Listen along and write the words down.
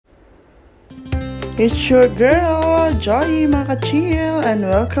It's your girl, Joye mga ka-chill, and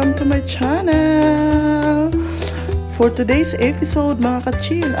welcome to my channel. For today's episode mga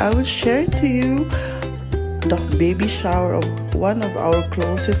ka-chill, I will share to you the baby shower of one of our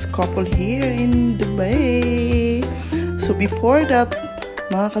closest couple here in Dubai. So before that,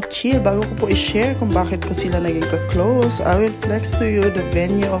 mga ka-chill, bago ko po i-share kung bakit ko sila naging ka-close, I will flex to you the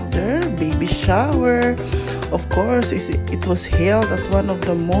venue of their baby shower. Of course, it was held at one of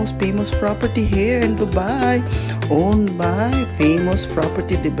the most famous property here in Dubai, owned by famous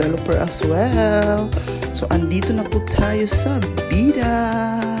property developer as well. So, andito na po tayo sa Vida.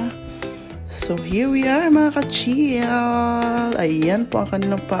 So, here we are mga ka-chill. Ayan po ang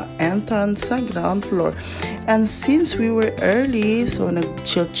kanilang pa-entrance sa ground floor. And since we were early, so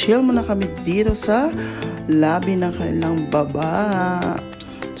nag-chill-chill muna kami dito sa lobby ng kanilang baba.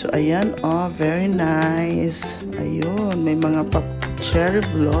 So, ayan, oh, very nice. Ayun, may mga cherry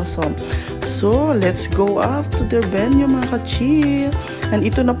blossom. So, let's go up to their venue, mga ka-chill. And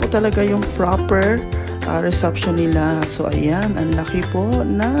ito na po talaga yung proper reception nila. So, ayan, ang laki po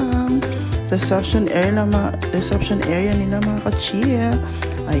ng reception area nila, mga ka-chill.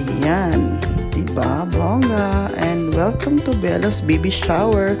 Ayan, diba, bongga. And welcome to Bella's baby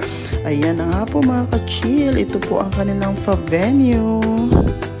shower. Ayan na nga po, mga ka-chill. Ito po ang kanilang venue.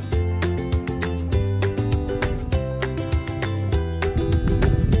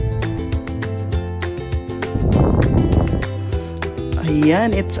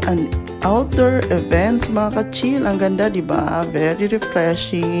 Ayan, it's an outdoor event mga ka-chill. Ang ganda, diba? Very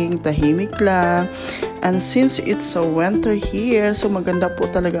refreshing, tahimik lang. And since it's a winter here, so maganda po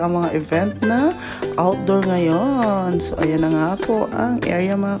talaga ang mga event na outdoor ngayon. So, ayan na nga po ang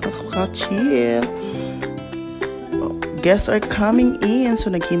area mga ka-chill. Guests are coming in.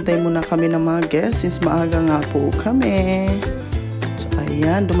 So, naghintay muna kami ng mga guests since maaga nga po kami. So,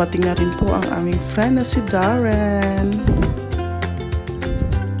 ayan, dumating na rin po ang aming friend na si Darren.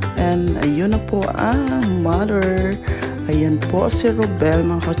 And ayun na po ang mother. Ayan po si Rubelle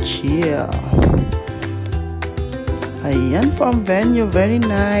mga ka-chill. Ayan po ang venue. Very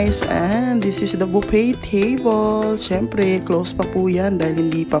nice. And this is the buffet table. Siyempre, close pa po yan dahil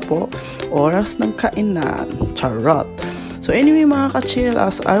hindi pa po oras ng kainan. Charot. So anyway mga ka-chill,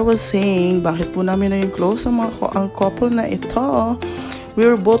 as I was saying, bakit po namin na yung close ang couple na ito? We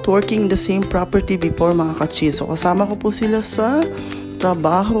were both working the same property before mga ka-chill. So kasama ko po sila sa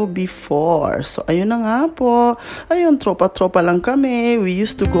trabaho before. So, ayun na nga po. Ayun, tropa-tropa lang kami. We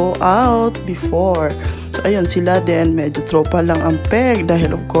used to go out before. So, ayun, sila din, medyo tropa lang ang peg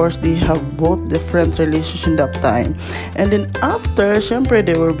dahil of course, they have both different relationship that time. And then after, syempre,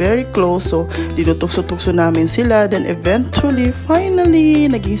 they were very close. So, dinutukso-tukso namin sila. Then eventually, finally,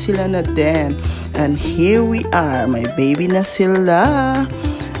 naging sila na din. And here we are. May baby na sila.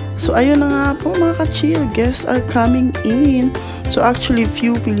 So, ayun na nga po mga ka-chill. Guests are coming in. So, actually,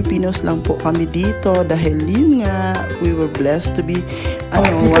 few Filipinos lang po kami dito dahil yun nga, we were blessed to be one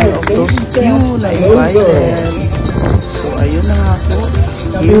of those few na invited. So, ayun na nga po.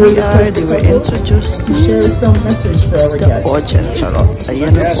 Here we are. They were introduced to the audience. Charot.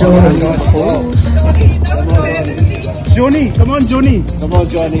 Ayan na po ang host. Johnny, come on, Johnny. Come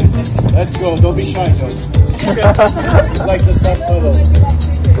on, Johnny. Let's go. Don't be shy, Johnny. It's like the step photo.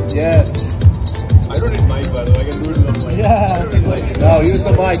 Yes. I don't need mic, by the way. I can do it with the mic. Yeah. No, use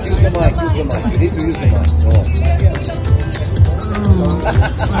the mic. Use the mic. Use the mic. You need to use the mic. Go on.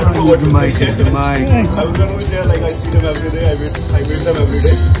 I don't know what to mic. Use the mic. I was going to say, like, I see them every day. I meet them every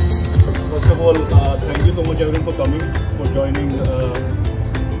day. First of all, thank you so much, everyone, for coming, for joining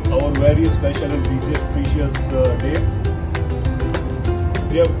our very special and precious day.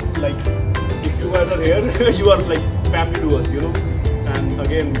 We have, like, if you guys are here, you are like family to us, you know. And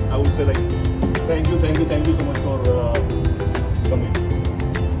again, I would say, like, thank you so much for coming.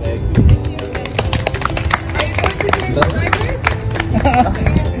 Thank you. Are you going to change the drivers?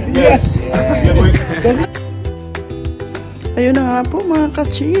 Yes. Yeah. Ayun na nga po mga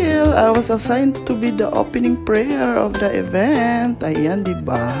ka-chill. I was assigned to be the opening prayer of the event. Ayan,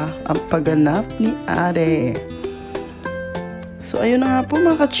 diba? Ang pagganap ni Ate. So, ayun na nga po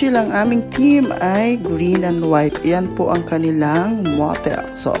mga ka-chill. Ang aming team ay green and white. Yan po ang kanilang motel.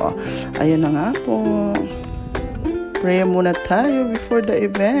 So, ayun na nga po. Pray muna tayo before the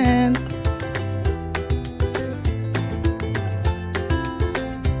event.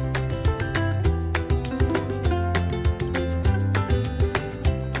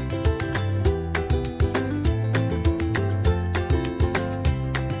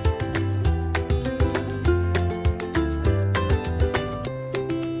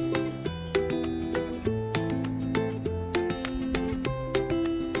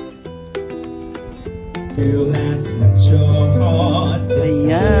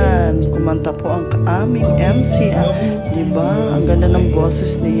 Ayan, kumanta po ang aming MC. Diba? Ang ganda ng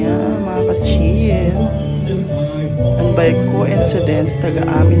boses niya, mga ka-chill. And by coincidence,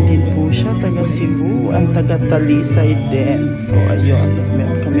 taga-amin din po siya, taga Cebu, ang taga-Talisay din. So, ayun,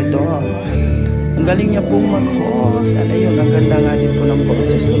 nag-met kami doon. Ang galing niya pong mag-host. And ayun, ang ganda nga din po ng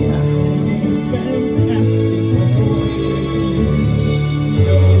boses niya.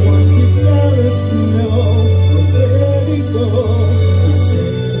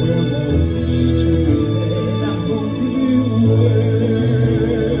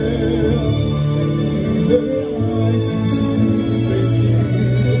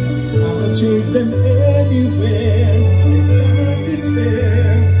 Chase them anywhere, it's not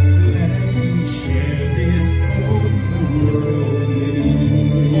despair. Let's share this whole world with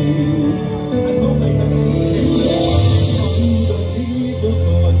you. I hope I have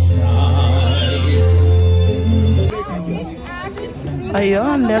unbelievable sight.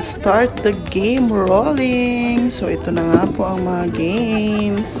 Ayun, let's start the game rolling. So, ito na nga po ang mga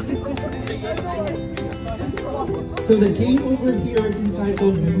games. So the game over here is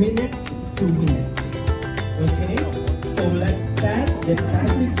entitled Minute to Win It. Okay? So let's pass the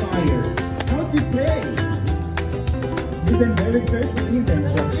pacifier. How to play? Listen very carefully the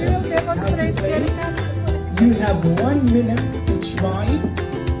instructions. How to play? You have 1 minute to try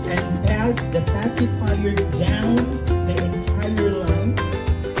and pass the pacifier down the entire line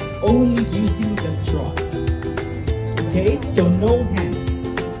only using the straws. Okay? So no hands.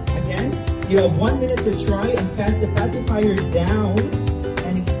 Again, you have 1 minute to try and pass the pacifier down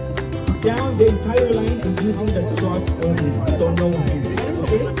the entire line and using the straws only. So no hands.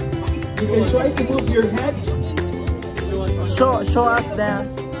 Okay? You can try to move your head. Show us the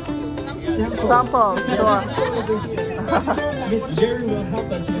sample. Show us. Miss Jerry will help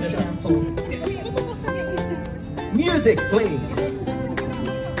us with a sample. Music, please.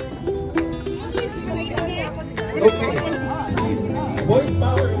 Okay. Voice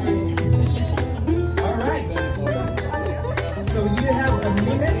power. Alright. So you have a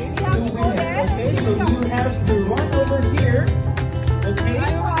minute to win it, okay? So you have to run over here, okay?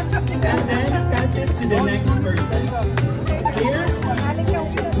 And then pass it to the next person. Here.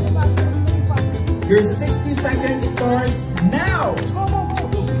 Your 60 seconds starts now.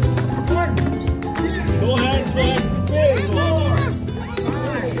 1, 2, Go ahead, man. 3, 4,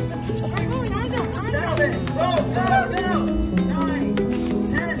 5, 6, 7, go, go. 9,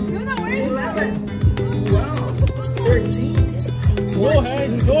 10, 11, 12, 13,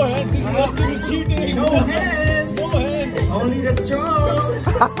 14. Go ahead. This is up to the cheating. No hands. Go ahead. Only the strong.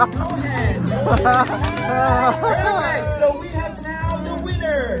 No hands. Perfect. So we have now the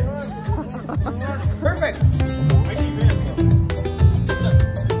winner. Perfect.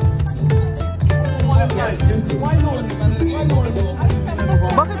 Yes, 2 groups.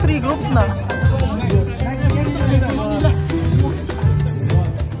 Bakit 3 groups na?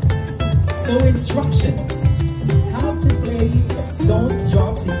 So instructions. How to play Don't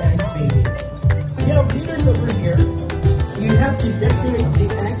Drop the Egg Baby. We have leaders over here. You have to decorate the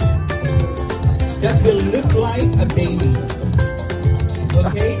egg that will look like a baby.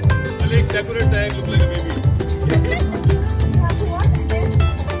 Okay? Malik, decorate the egg, look like a baby.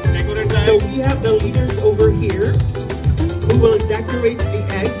 Decorate the egg. So we have the leaders over here who will decorate the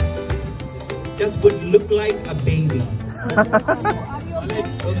eggs that would look like a baby.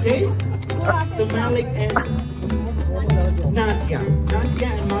 Okay? So Malik and Nadia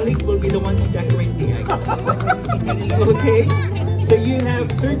and Malik will be the ones to decorate the egg. Okay? So you have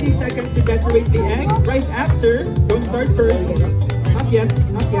 30 seconds to decorate the egg. Right after, don't start first. Not yet.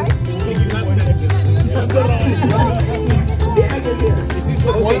 The egg is here.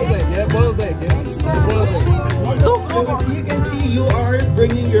 Okay. So as you can see, you are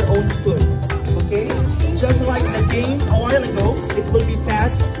bringing your own spoon. Okay? Just like the game a while ago, it will be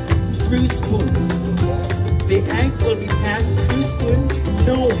passed through spoon. The egg will be passed through spoon,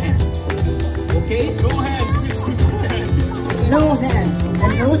 no hands. Okay? No hands. No hands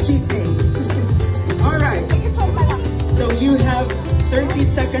and no cheating. Alright. So you have 30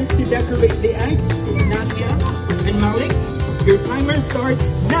 seconds to decorate the egg. Nadia and Malik, your timer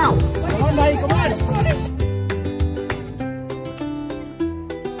starts now. Come on, Mike, come on.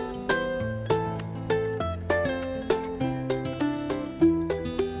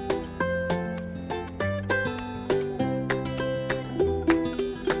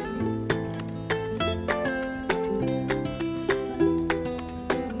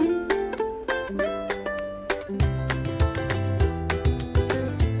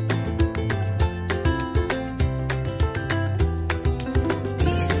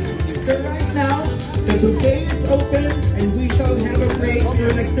 So right now, The buffet is open and we shall have a break for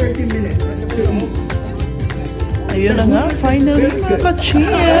like 30 minutes to eat. Ayun na nga, finally mga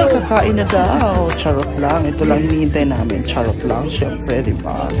ka-chill, kakain na daw. Charot lang, ito lang hinihintay namin. Charot lang, syempre,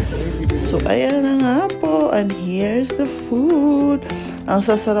 diba? So, ayan na nga po, and here's the food. Ang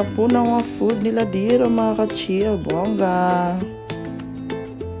sasarap po ng mga food nila dito, mga ka-chill, bongga.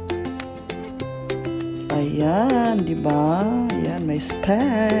 Ayan, diba? Ayan, may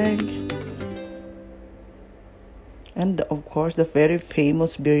spag. And of course, the very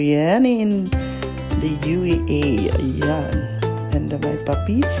famous biryani in the UAE. Ayan. And may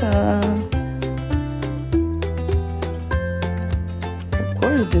pa-pizza. Of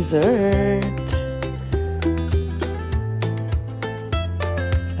course, dessert.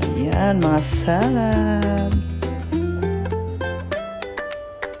 Ayan, mga salad.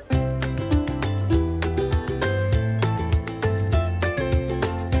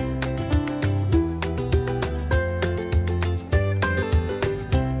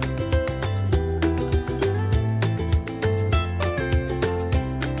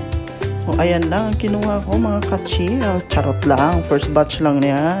 Ayan lang ang kinuha ko mga ka-chill. Charot lang. First batch lang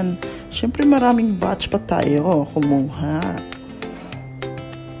yan. Siyempre maraming batch pa tayo kumuha.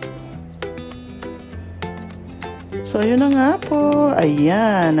 So yun na nga po.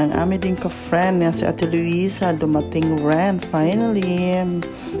 Ayan. Ang aming ding ka-friend na si Ate Luisa. Dumating rin. Finally.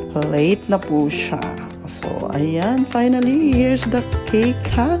 Late na po siya. So ayan. Finally. Here's the cake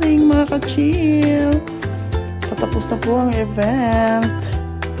cutting mga ka-chill. Patapos na po ang event.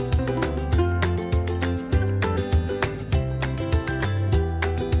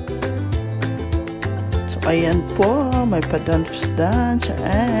 Ayan po, may pa-dance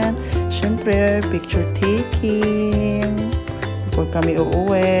and syempre picture taking before kami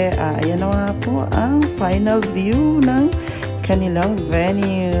uuwi. Ayan na nga po ang final view ng kanilang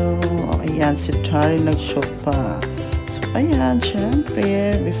venue. Ayan, si Tari nag-shoot pa. So ayan,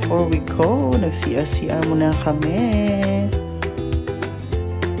 syempre before we go, nag-CR muna kami.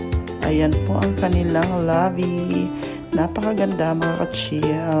 Ayan po ang kanilang lobby. Napakaganda mga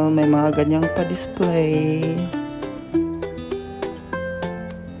ka-chill. May mga ganyang pa-display.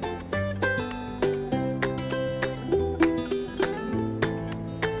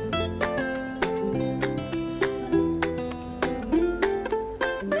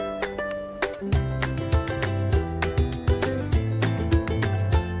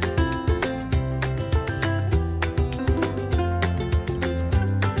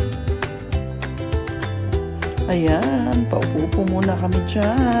 Ayan, paupo muna kami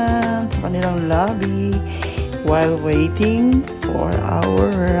dyan sa kanilang lobby while waiting for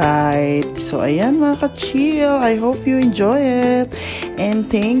our ride. So, ayan mga ka-chill. I hope you enjoy it. And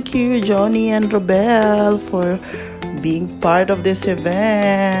thank you, Johny and Rubelle, for being part of this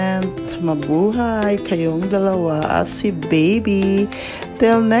event. Mabuhay kayong dalawa as si baby.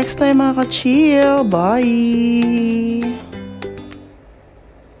 Till next time mga ka-chill. Bye!